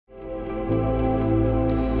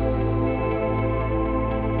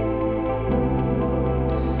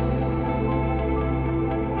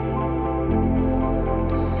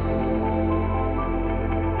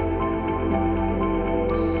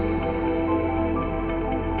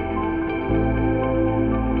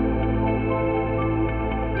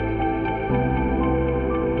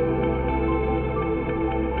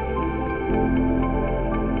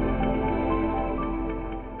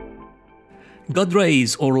God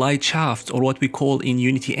rays or light shafts, or what we call in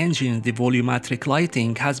Unity engine the volumetric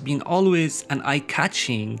lighting, has been always an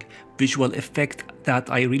eye-catching visual effect that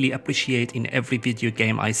I really appreciate in every video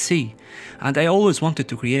game I see, and I always wanted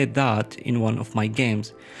to create that in one of my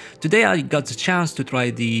games. Today I got the chance to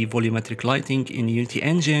try the volumetric lighting in Unity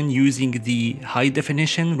engine using the high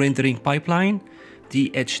definition rendering pipeline, the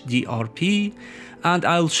HDRP, and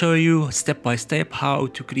I'll show you step by step how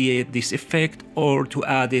to create this effect or to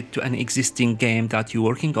add it to an existing game that you're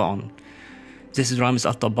working on. This is Ramiz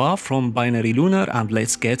Al-Tabah from Binary Lunar, and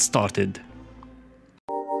let's get started.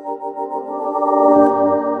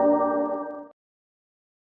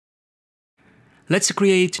 Let's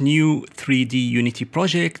create new 3D Unity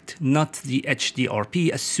project, not the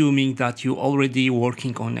HDRP, assuming that you're already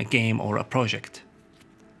working on a game or a project.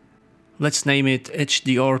 Let's name it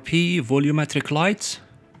HDRP Volumetric Lights.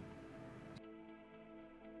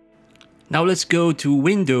 Now let's go to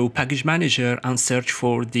Window Package Manager and search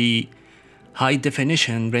for the High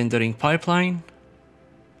Definition Rendering Pipeline,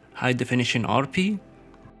 High Definition RP.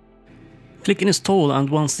 Click Install,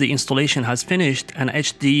 and once the installation has finished, an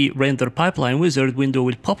HD Render Pipeline Wizard window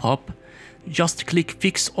will pop up. Just click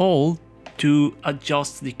Fix All to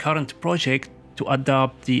adjust the current project to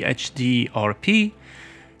adapt the HDRP.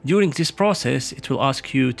 During this process, it will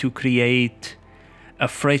ask you to create a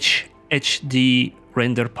fresh HD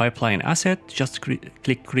render pipeline asset. Just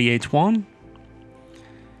click Create One,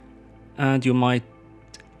 and you might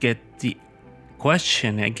get the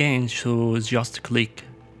question again, so just click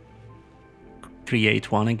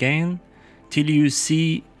Create One again till you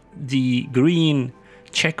see the green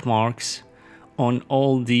check marks on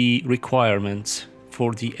all the requirements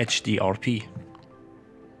for the HDRP.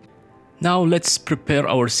 Now let's prepare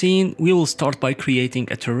our scene. We will start by creating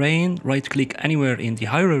a terrain. Right click anywhere in the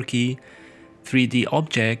hierarchy, 3D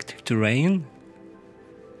object, terrain.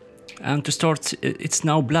 And to start, it's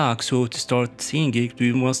now black, so to start seeing it,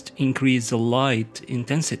 we must increase the light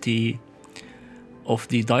intensity of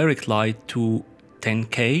the direct light to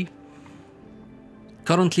 10K.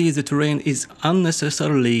 Currently the terrain is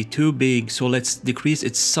unnecessarily too big, so let's decrease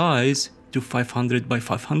its size to 500 by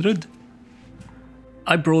 500.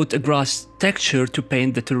 I brought a grass texture to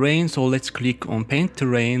paint the terrain, so let's click on Paint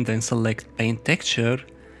Terrain, then select Paint Texture.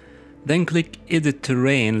 Then click Edit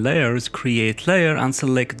Terrain Layers, Create Layer, and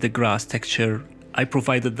select the grass texture. I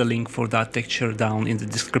provided the link for that texture down in the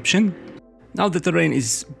description. Now the terrain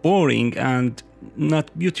is boring and not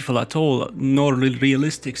beautiful at all, nor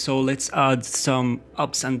realistic, so let's add some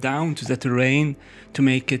ups and downs to the terrain to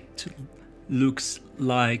make it looks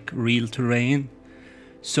like real terrain.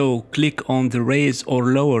 So click on the raise or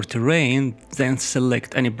lower terrain, then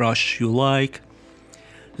select any brush you like.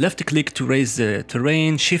 Left click to raise the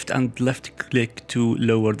terrain, shift and left click to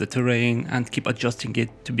lower the terrain, and keep adjusting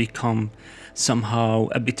it to become somehow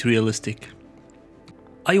a bit realistic.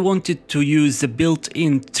 I wanted to use the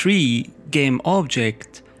built-in tree game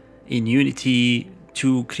object in Unity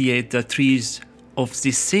to create the trees of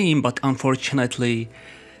this scene, but unfortunately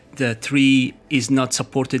the tree is not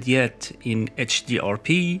supported yet in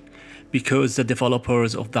HDRP because the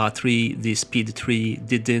developers of that tree, the speed tree,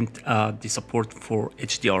 didn't add the support for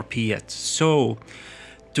HDRP yet. So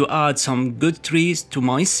to add some good trees to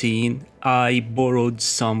my scene, I borrowed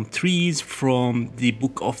some trees from the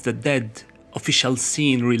Book of the Dead official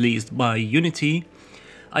scene released by Unity.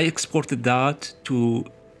 I exported that to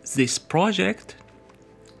this project.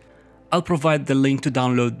 I'll provide the link to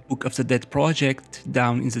download Book of the Dead project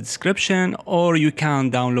down in the description, or you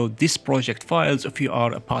can download this project files if you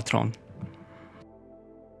are a patron.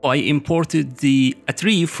 I imported a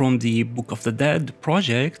tree from the Book of the Dead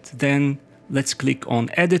project, then let's click on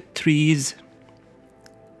Edit Trees,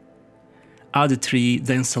 add a tree,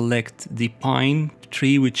 then select the pine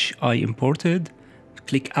tree which I imported,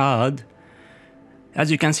 click Add. As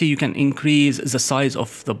you can see, you can increase the size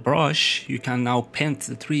of the brush. You can now paint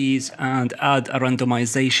the trees and add a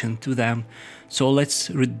randomization to them. So let's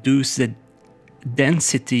reduce the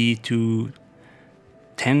density to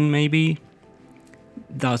 10 maybe.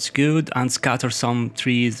 That's good, and scatter some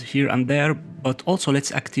trees here and there, but also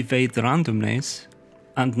let's activate the randomness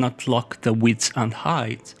and not lock the width and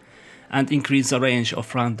height, and increase the range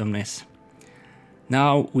of randomness.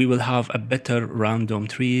 Now we will have a better random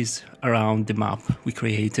trees around the map we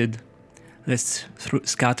created. Let's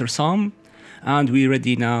scatter some, and we're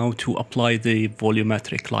ready now to apply the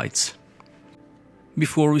volumetric lights.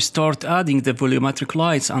 Before we start adding the volumetric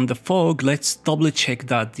lights and the fog, let's double check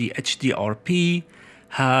that the HDRP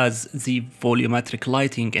has the volumetric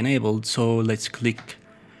lighting enabled. So let's click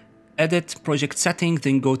Edit Project Setting,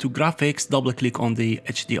 then go to Graphics, double click on the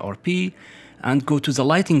HDRP, and go to the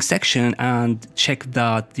lighting section and check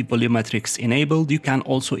that the volumetrics enabled. You can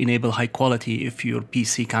also enable high quality if your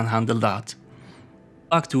PC can handle that.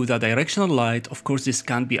 Back to the directional light, of course this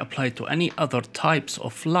can be applied to any other types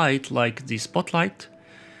of light like the spotlight.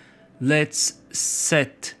 Let's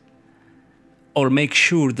set or make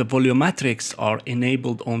sure the volumetrics are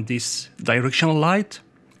enabled on this directional light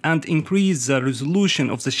and increase the resolution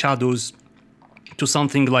of the shadows to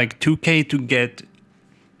something like 2K to get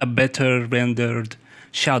a better rendered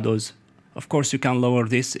shadows. Of course you can lower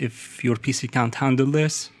this if your PC can't handle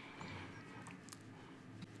this.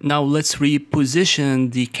 Now let's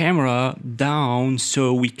reposition the camera down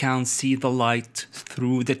so we can see the light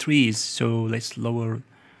through the trees. So let's lower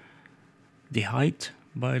the height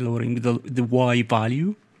by lowering the Y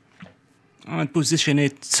value and position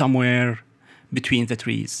it somewhere between the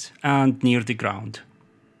trees and near the ground.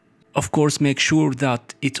 Of course, make sure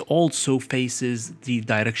that it also faces the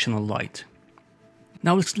directional light.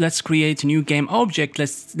 Now let's create a new game object.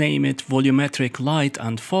 Let's name it Volumetric Light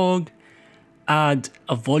and Fog. Add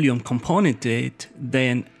a volume component to it,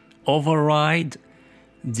 then override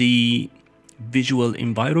the visual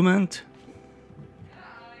environment.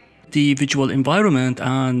 The visual environment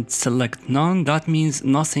and select none. That means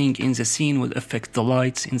nothing in the scene will affect the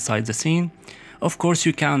lights inside the scene. Of course,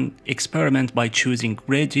 you can experiment by choosing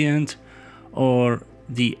gradient or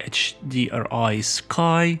the HDRI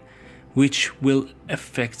sky, which will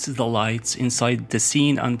affect the lights inside the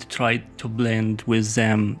scene and try to blend with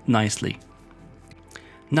them nicely.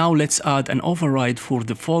 Now let's add an override for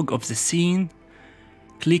the fog of the scene.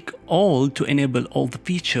 Click all to enable all the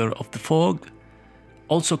feature of the fog.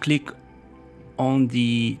 Also click on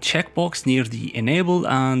the checkbox near the enable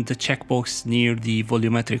and the checkbox near the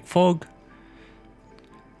volumetric fog.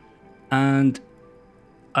 And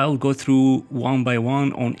I'll go through one by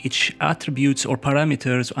one on each attributes or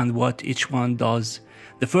parameters and what each one does.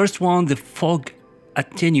 The first one, the fog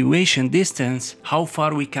attenuation distance, how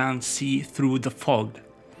far we can see through the fog.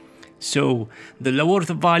 So the lower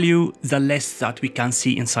the value, the less that we can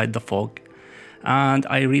see inside the fog. And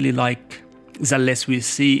I really like the less we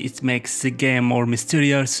see, it makes the game more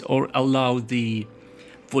mysterious or allow the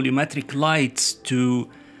volumetric lights to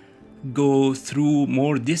go through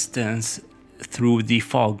more distance through the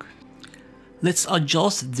fog. Let's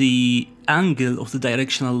adjust the angle of the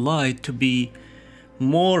directional light to be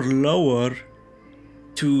more lower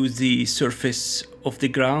to the surface of the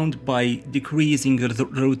ground by decreasing the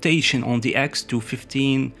rotation on the X to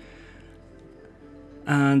 15.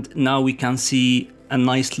 And now we can see a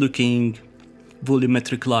nice looking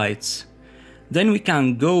volumetric lights. Then we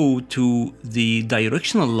can go to the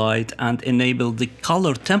directional light and enable the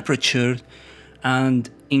color temperature and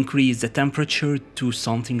increase the temperature to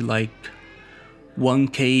something like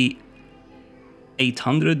 1K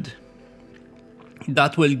 800.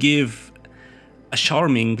 That will give a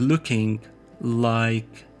charming looking,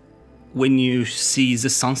 like when you see the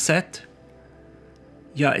sunset.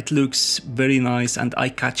 Yeah, it looks very nice and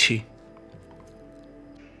eye-catchy.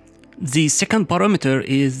 The second parameter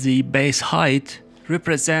is the base height,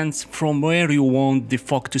 represents from where you want the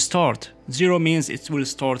fog to start. 0 means it will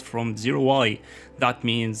start from 0Y. That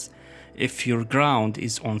means if your ground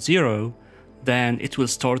is on 0, then it will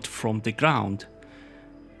start from the ground.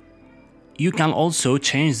 You can also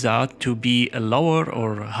change that to be a lower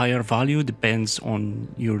or higher value, depends on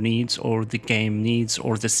your needs or the game needs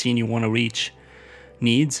or the scene you want to reach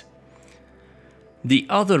needs. The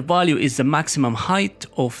other value is the maximum height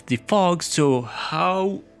of the fog, so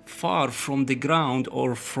how far from the ground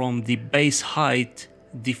or from the base height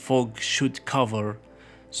the fog should cover.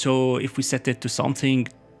 So if we set it to something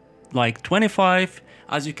like 25,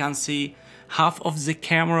 as you can see, half of the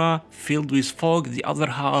camera filled with fog, the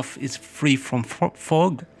other half is free from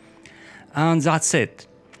fog, and that's it.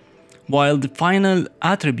 While the final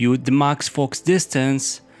attribute, the max focus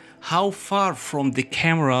distance, how far from the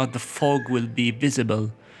camera the fog will be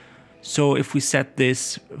visible. So if we set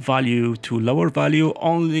this value to lower value,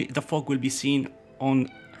 only the fog will be seen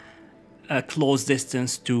on a close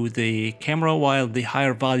distance to the camera, while the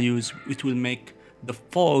higher values, it will make the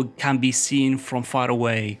fog can be seen from far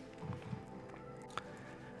away.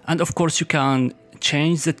 And of course you can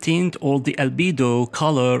change the tint or the albedo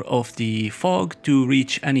color of the fog to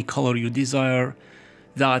reach any color you desire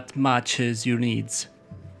that matches your needs.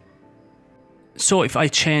 So if I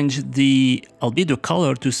change the albedo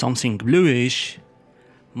color to something bluish,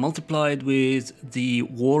 multiplied with the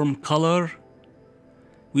warm color,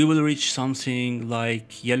 we will reach something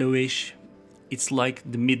like yellowish. It's like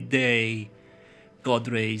the midday God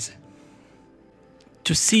rays.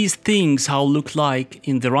 To see things how look like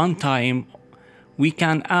in the runtime We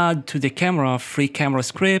can add to the camera free camera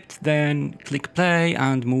script, then click play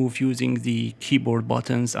and move using the keyboard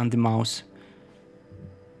buttons and the mouse.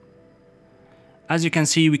 As you can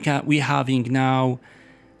see, we're having now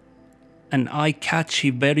an eye-catchy,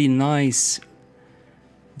 very nice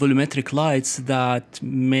volumetric lights that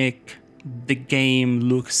make the game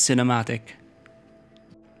look cinematic.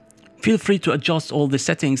 Feel free to adjust all the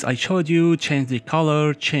settings I showed you, change the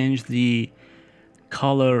color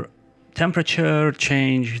temperature,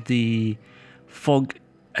 change the fog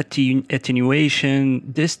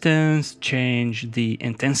attenuation distance, change the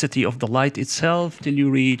intensity of the light itself till you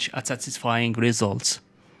reach a satisfying results.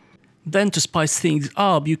 Then to spice things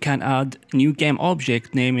up, you can add a new game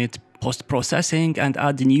object, name it post-processing, and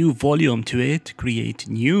add a new volume to it, create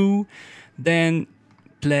new, then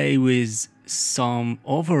play with some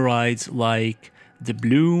overrides like the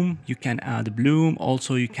bloom. You can add bloom.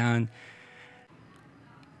 Also you can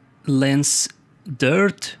lens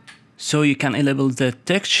dirt, so you can enable the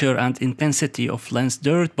texture and intensity of lens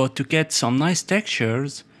dirt. But to get some nice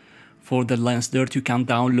textures for the lens dirt, you can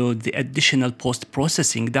download the additional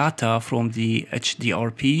post-processing data from the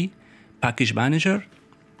HDRP package manager.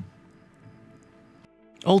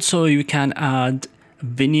 Also you can add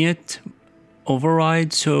vignette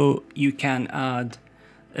override, so you can add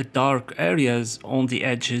dark areas on the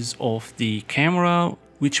edges of the camera,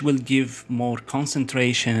 which will give more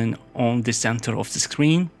concentration on the center of the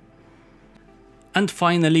screen. And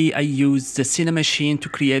finally, I used the Cinemachine to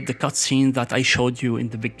create the cutscene that I showed you in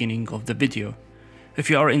the beginning of the video. If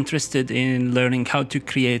you are interested in learning how to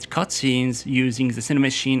create cutscenes using the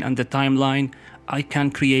Cinemachine and the timeline, I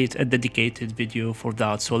can create a dedicated video for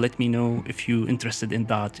that, so let me know if you're interested in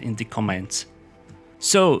that in the comments.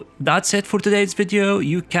 So that's it for today's video.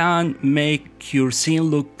 You can make your scene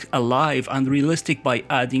look alive and realistic by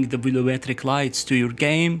adding the volumetric lights to your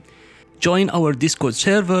game. Join our Discord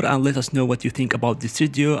server and let us know what you think about this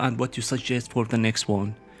video and what you suggest for the next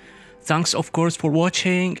one. Thanks of course for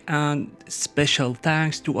watching, and special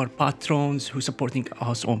thanks to our patrons who are supporting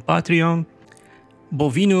us on Patreon: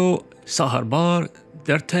 Bovino, Sahar Bar,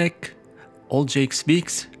 Dertek, Old Jake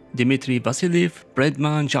Speaks, Dimitri Vasiliev,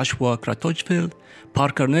 Breadman, Joshua Kratojville,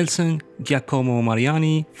 Parker Nelson, Giacomo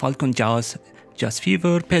Mariani, Falcon Jazz, Jazz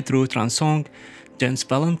Fever, Pedro Transong, Jens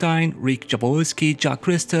Valentine, Rick Jabolski, Jack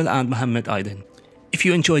Crystal, and Mohammed Aiden. If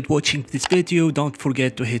you enjoyed watching this video, don't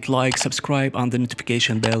forget to hit like, subscribe, and the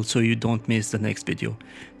notification bell so you don't miss the next video.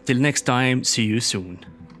 Till next time, see you soon.